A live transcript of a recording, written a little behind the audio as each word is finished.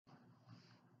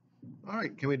All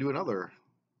right, can we do another?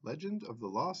 Legend of the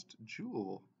Lost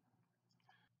Jewel.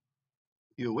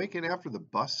 You awaken after the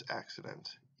bus accident.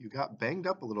 You got banged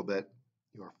up a little bit.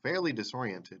 You are fairly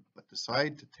disoriented, but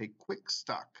decide to take quick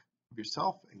stock of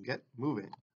yourself and get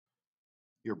moving.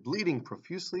 You're bleeding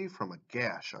profusely from a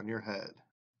gash on your head.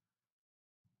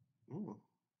 Ooh,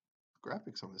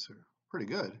 graphics on this are pretty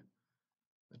good.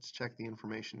 Let's check the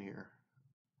information here.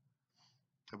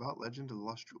 About Legend of the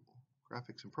Lost Jewel.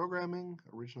 Graphics and programming,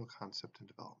 original concept and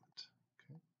development.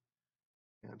 Okay.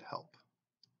 And help.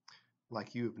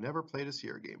 Like you've never played a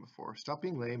Sierra game before. Stop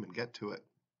being lame and get to it.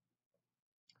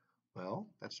 Well,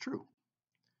 that's true.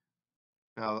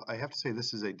 Now, I have to say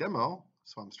this is a demo,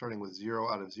 so I'm starting with 0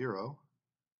 out of 0.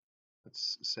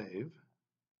 Let's save.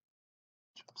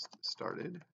 Just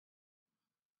started.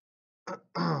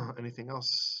 Anything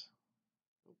else?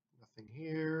 Nothing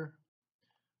here.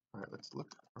 All right, let's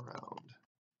look around.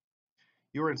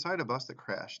 You are inside a bus that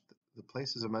crashed. The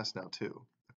place is a mess now, too.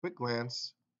 A quick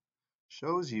glance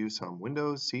shows you some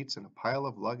windows, seats, and a pile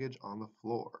of luggage on the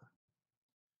floor.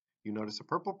 You notice a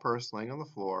purple purse laying on the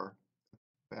floor at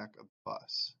the back of the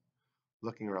bus.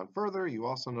 Looking around further, you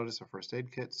also notice a first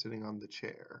aid kit sitting on the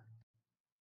chair.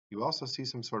 You also see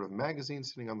some sort of magazine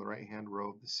sitting on the right-hand row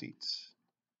of the seats.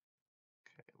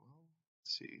 Okay, well,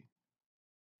 let's see.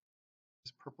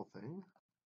 This purple thing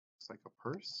looks like a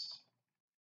purse.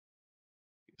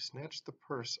 You snatch the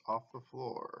purse off the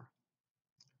floor.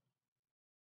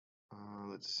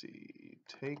 Let's see.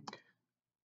 Take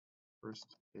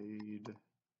first aid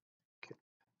kit.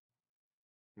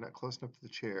 You're not close enough to the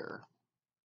chair.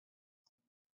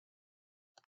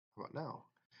 How about now?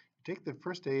 You take the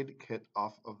first aid kit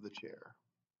off of the chair.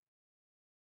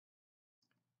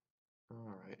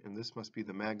 All right, and this must be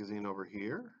the magazine over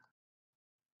here.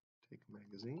 Take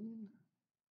magazine.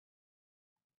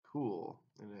 Cool.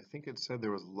 And I think it said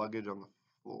there was luggage on the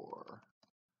floor.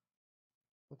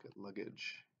 Look at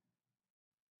luggage.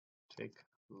 Take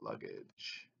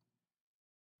luggage.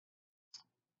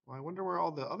 Well, I wonder where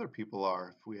all the other people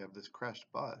are if we have this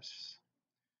crashed bus.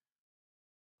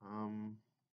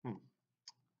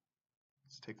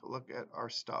 Let's take a look at our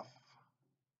stuff.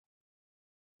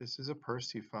 This is a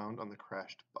purse you found on the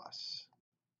crashed bus.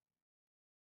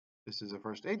 This is a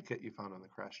first aid kit you found on the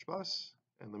crashed bus.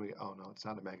 And oh no, it's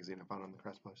not a magazine I found on the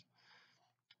crashed bus.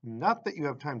 Not that you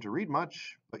have time to read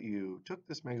much, but you took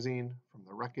this magazine from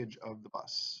the wreckage of the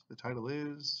bus. The title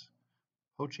is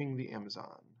Poaching the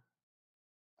Amazon.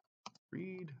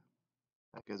 Read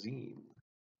magazine.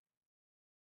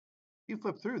 You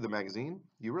flip through the magazine.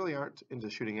 You really aren't into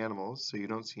shooting animals, so you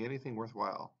don't see anything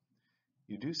worthwhile.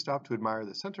 You do stop to admire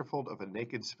the centerfold of a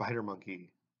naked spider monkey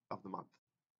of the month.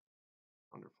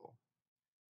 Wonderful.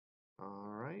 All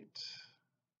right.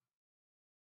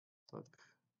 Look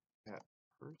at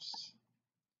purse.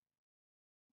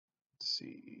 Let's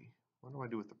see. What do I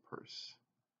do with the purse?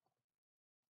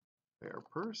 Their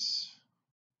purse.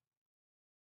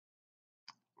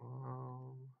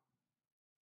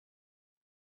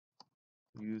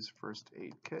 Use first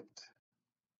aid kit.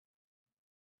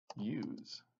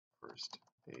 Use first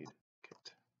aid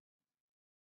kit.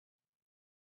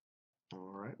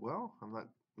 All right, well, I'm not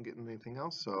getting anything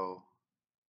else, so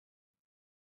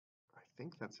I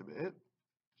think that's a bit.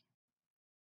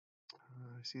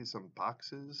 I see some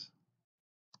boxes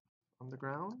on the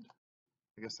ground.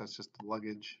 I guess that's just the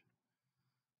luggage.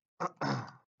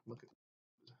 Look at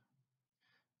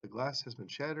the glass has been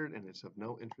shattered and it's of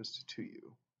no interest to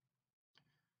you.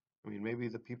 I mean, maybe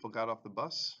the people got off the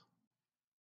bus.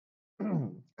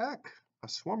 Heck, a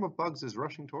swarm of bugs is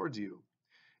rushing towards you.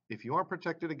 If you aren't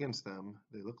protected against them,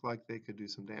 they look like they could do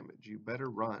some damage. You better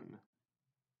run.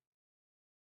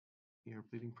 You're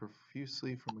bleeding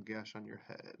profusely from a gash on your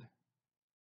head.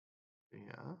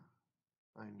 Yeah,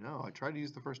 I know. I tried to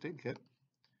use the first aid kit.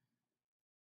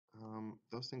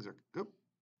 Those things are good.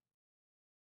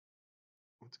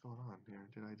 What's going on here?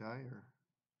 Did I die or?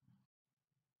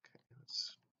 Okay,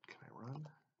 can I run?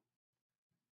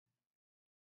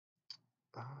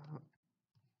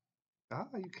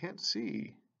 You can't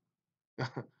see.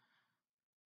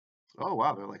 Oh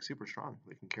wow, they're like super strong.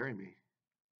 They can carry me.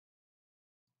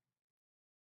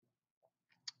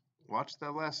 Watch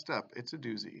that last step. It's a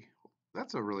doozy.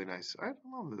 That's a really nice. I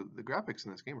don't know. The graphics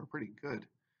in this game are pretty good.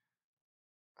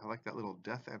 I like that little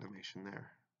death animation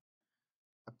there.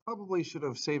 I probably should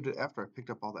have saved it after I picked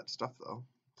up all that stuff though.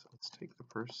 So let's take the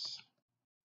purse.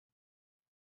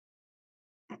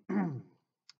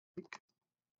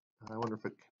 I wonder if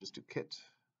it can just do kit.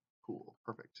 Cool,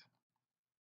 perfect.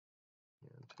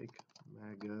 And take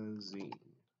magazine.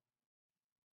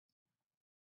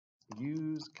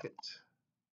 Use kit.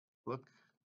 Look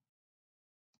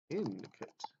In kit.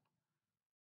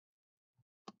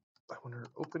 I wonder,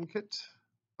 open kit?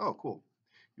 Oh, cool.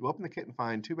 You open the kit and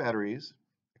find 2 batteries,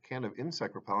 a can of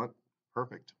insect repellent,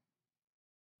 perfect,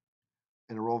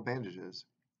 and a roll of bandages.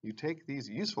 You take these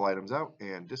useful items out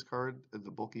and discard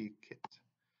the bulky kit.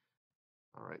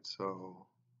 All right, so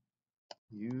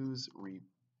use repellent.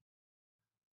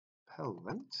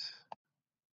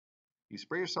 You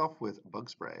spray yourself with bug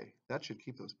spray. That should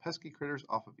keep those pesky critters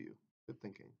off of you. Good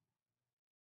thinking.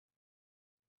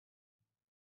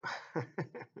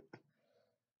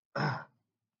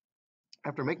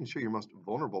 After making sure your most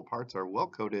vulnerable parts are well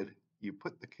coated, you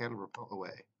put the can of repellent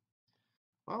away.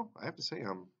 Well, I have to say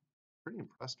I'm pretty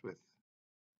impressed with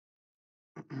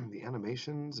the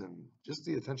animations and just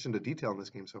the attention to detail in this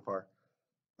game so far.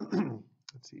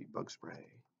 Let's see, bug spray.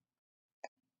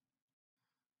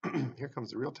 Here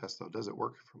comes the real test though. Does it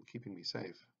work from keeping me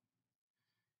safe?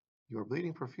 You are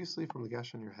bleeding profusely from the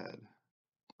gash on your head.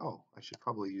 Oh, I should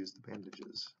probably use the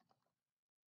bandages.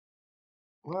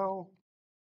 Well,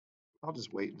 I'll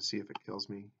just wait and see if it kills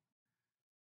me.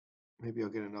 Maybe I'll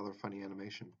get another funny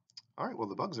animation. All right, well,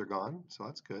 the bugs are gone, so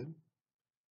that's good.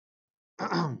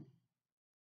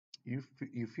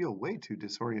 You feel way too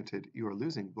disoriented. You are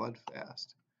losing blood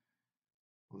fast.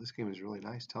 Well, this game is really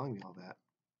nice telling me all that.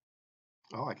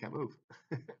 Oh, I can't move.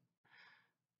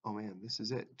 Oh man, this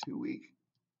is it. Too weak.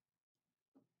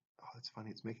 Oh, that's funny.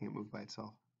 It's making it move by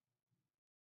itself.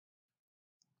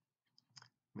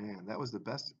 Man, that was the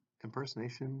best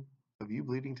impersonation of you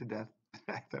bleeding to death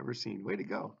that I've ever seen. Way to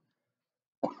go.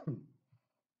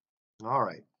 All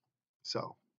right,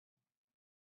 so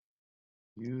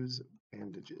use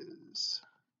bandages.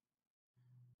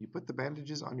 You put the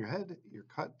bandages on your head, your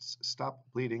cuts stop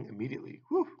bleeding immediately.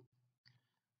 Whew.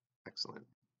 Excellent.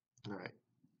 All right,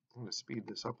 I'm going to speed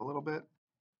this up a little bit.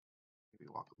 Maybe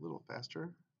walk a little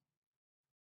faster.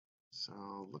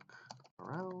 So look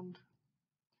around.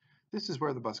 This is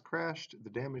where the bus crashed. The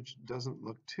damage doesn't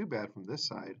look too bad from this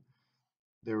side.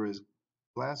 There is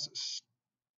glass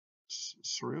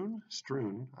strewn,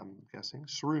 I'm guessing,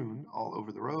 strewn all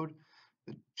over the road.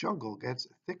 The jungle gets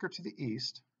thicker to the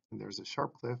east, and there's a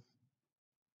sharp cliff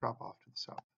drop off to the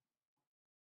south.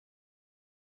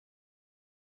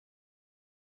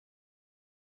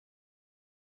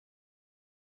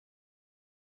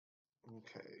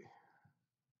 Okay.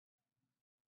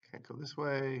 Can't go this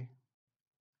way.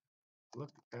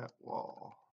 Look at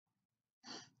wall.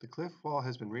 The cliff wall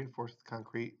has been reinforced with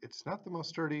concrete. It's not the most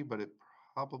sturdy, but it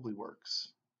probably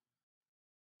works.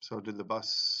 So did the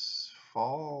bus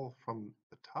fall from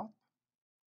the top?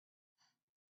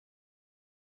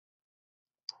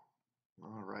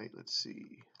 All right, let's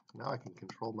see. Now I can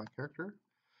control my character.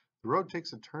 The road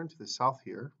takes a turn to the south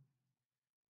here.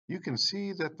 You can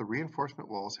see that the reinforcement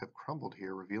walls have crumbled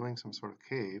here, revealing some sort of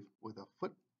cave with a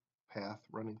footpath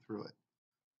running through it.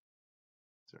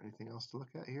 Is there anything else to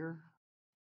look at here?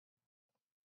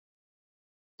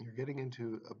 You're getting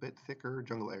into a bit thicker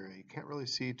jungle area. You can't really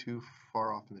see too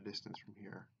far off in the distance from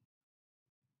here.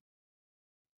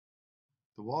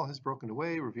 The wall has broken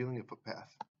away, revealing a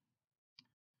footpath.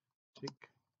 Take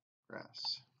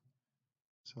grass.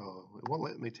 So it won't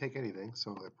let me take anything,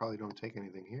 so I probably don't take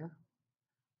anything here.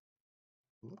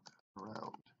 Look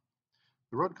around.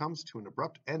 The road comes to an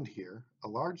abrupt end here. A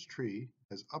large tree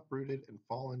has uprooted and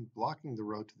fallen, blocking the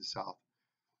road to the south.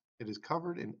 It is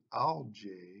covered in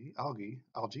algae,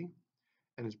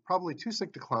 and is probably too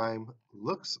slick to climb.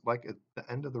 Looks like at the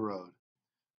end of the road.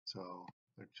 So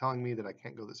they're telling me that I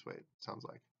can't go this way, it sounds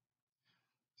like.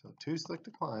 So too slick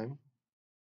to climb.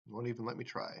 Won't even let me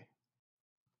try.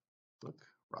 Look,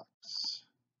 rocks.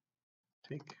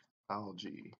 Take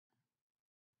algae.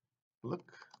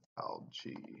 Look,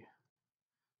 algae.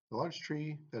 The large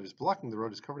tree that is blocking the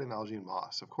road is covered in algae and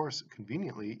moss. Of course,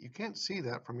 conveniently, you can't see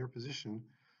that from your position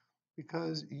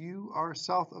because you are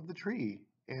south of the tree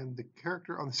and the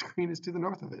character on the screen is to the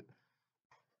north of it.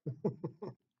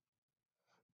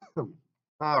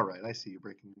 All right, I see you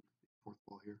breaking the fourth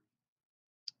wall here.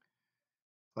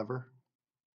 Clever.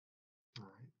 All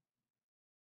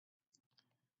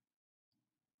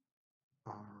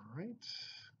right. All right.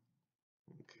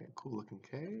 Okay, cool looking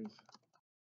cave.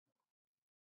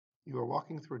 You are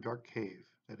walking through a dark cave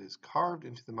that is carved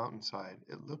into the mountainside.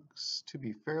 It looks to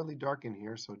be fairly dark in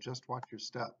here, so just watch your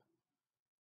step.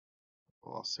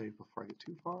 Well, I'll save before I get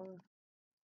too far.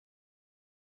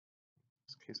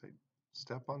 In case I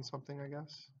step on something, I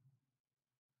guess.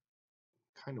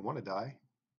 Kind of want to die.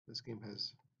 This game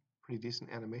has pretty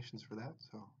decent animations for that,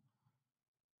 so.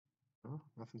 Oh,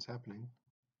 nothing's happening.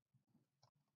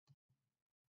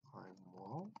 Climb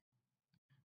wall.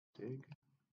 Dig.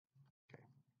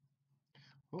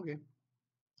 Okay. Okay.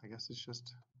 I guess it's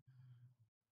just,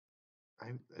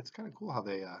 it's kind of cool how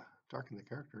they darken the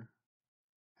character,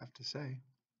 I have to say.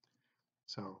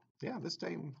 So yeah, this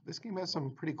game has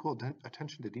some pretty cool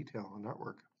attention to detail and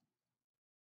artwork.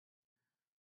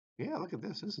 Yeah, look at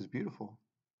this. This is beautiful.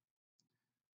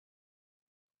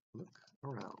 Look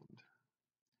around.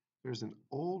 There's an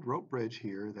old rope bridge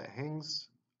here that hangs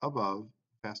above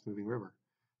a fast-moving river.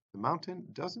 The mountain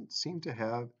doesn't seem to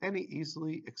have any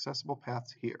easily accessible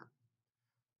paths here.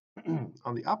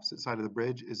 On the opposite side of the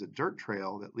bridge is a dirt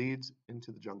trail that leads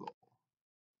into the jungle.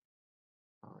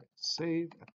 All right, save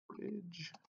at the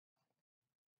bridge.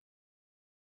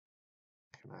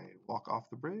 Can I walk off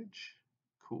the bridge?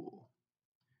 Cool.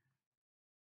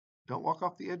 Don't walk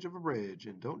off the edge of a bridge,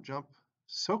 and don't jump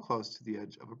so close to the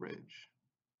edge of a bridge.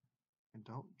 And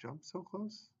don't jump so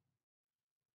close?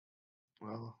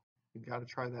 Well, we got to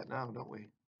try that now, don't we?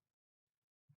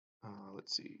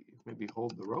 Let's see, maybe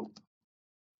hold the rope.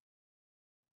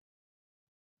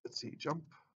 Let's see, jump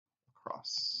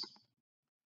across.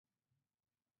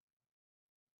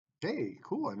 Hey,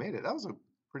 cool, I made it. That was a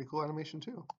pretty cool animation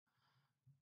too.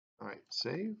 All right,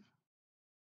 save.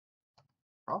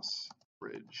 Cross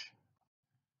bridge.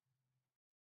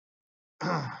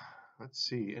 Let's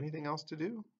see, anything else to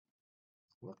do?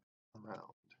 Look around.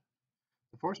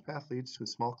 The forest path leads to a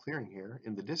small clearing here.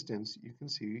 In the distance, you can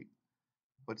see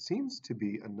what seems to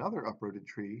be another uprooted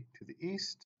tree to the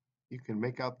east. You can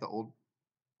make out the old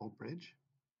bridge.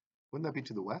 Wouldn't that be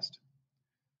to the west?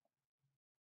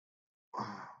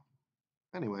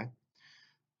 Anyway,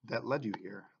 that led you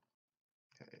here.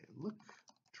 Okay, look,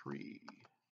 tree.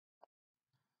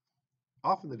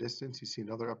 Off in the distance, you see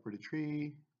another uprooted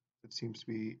tree that seems to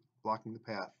be blocking the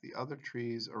path. The other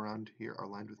trees around here are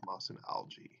lined with moss and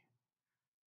algae.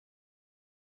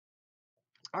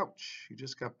 Ouch, you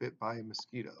just got bit by a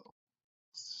mosquito.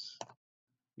 Let's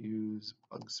use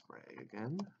bug spray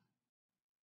again.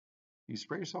 You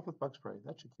spray yourself with bug spray.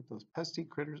 That should keep those pesky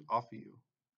critters off of you.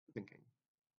 Thinking.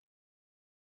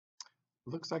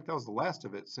 Looks like that was the last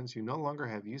of it. Since you no longer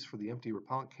have use for the empty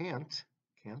repellent can't.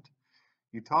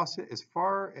 You toss it as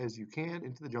far as you can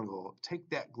into the jungle. Take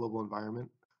that, global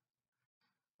environment.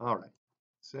 All right,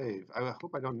 save. I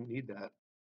hope I don't need that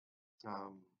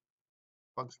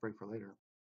bug spray for later.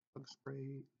 Bug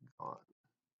spray gone.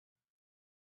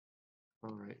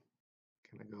 All right,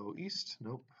 can I go east?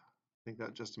 Nope. I think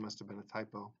that just must have been a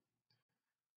typo.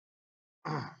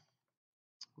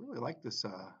 Really like this.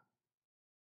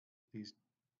 These,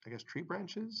 I guess, tree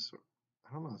branches.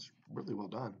 I don't know. It's really well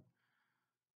done.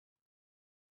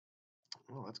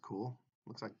 Oh, that's cool.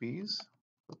 Looks like bees.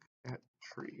 Look at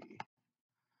tree.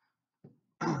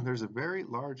 There's a very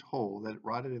large hole that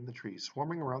rotted in the tree.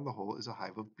 Swarming around the hole is a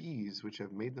hive of bees, which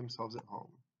have made themselves at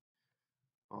home.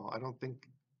 Well, I don't think,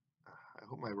 I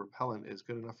hope my repellent is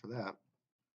good enough for that.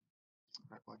 All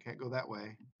right, well, I can't go that way.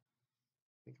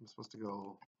 I think I'm supposed to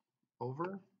go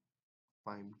over,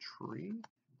 find tree.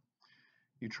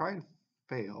 You try and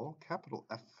fail, capital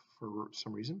F for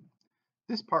some reason.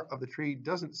 This part of the tree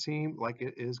doesn't seem like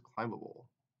it is climbable.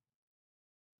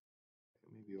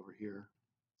 Maybe over here.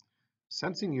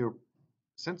 Sensing your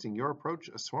approach,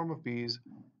 a swarm of bees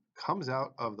comes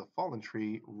out of the fallen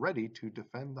tree, ready to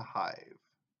defend the hive.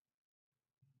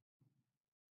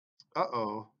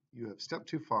 Uh-oh, you have stepped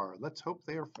too far. Let's hope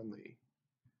they are friendly.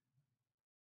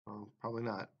 Well, probably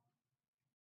not.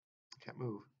 Can't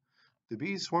move. The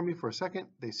bees swarm you for a second.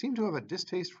 They seem to have a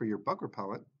distaste for your bug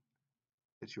repellent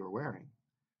that you are wearing.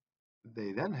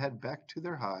 They then head back to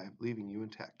their hive, leaving you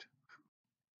intact.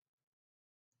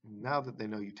 Now that they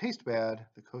know you taste bad,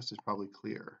 the coast is probably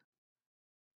clear.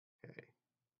 Okay.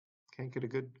 Can't get a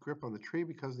good grip on the tree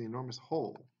because of the enormous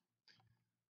hole.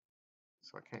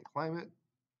 So I can't climb it.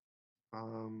 I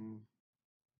don't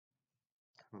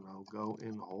know, go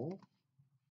in hole.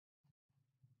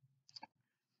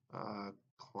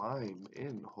 Climb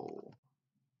in hole.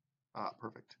 Ah,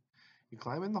 perfect. You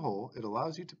climb in the hole. It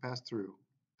allows you to pass through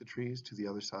the trees to the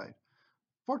other side.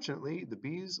 Fortunately, the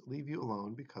bees leave you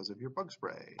alone because of your bug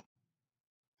spray.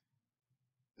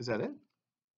 Is that it?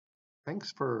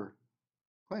 Thanks for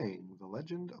playing The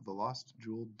Legend of the Lost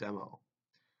Jewel demo.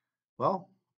 Well,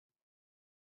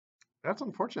 that's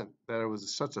unfortunate that it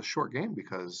was such a short game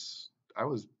because I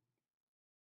was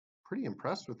pretty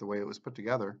impressed with the way it was put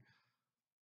together.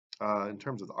 In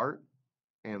terms of the art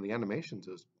and the animations,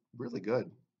 it was really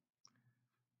good.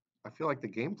 I feel like the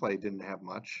gameplay didn't have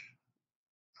much.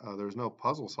 There was no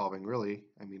puzzle solving really.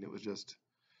 I mean, it was just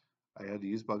I had to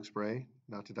use bug spray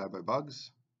not to die by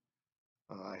bugs.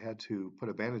 I had to put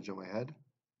a bandage on my head,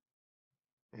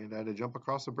 and I had to jump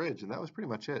across a bridge, and that was pretty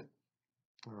much it.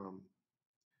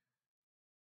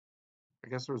 I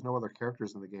guess there was no other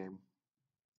characters in the game.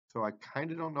 So I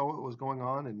kind of don't know what was going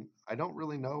on, and I don't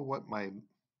really know what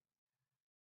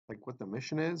what the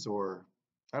mission is, or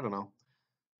I don't know.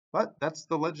 But that's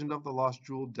the Legend of the Lost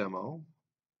Jewel demo.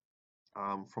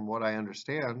 From what I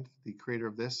understand, the creator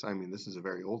of this, I mean, this is a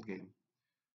very old game,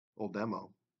 old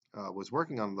demo, was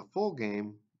working on the full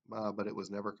game, but it was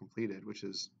never completed, which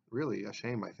is really a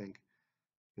shame, I think,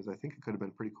 because I think it could have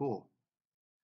been pretty cool.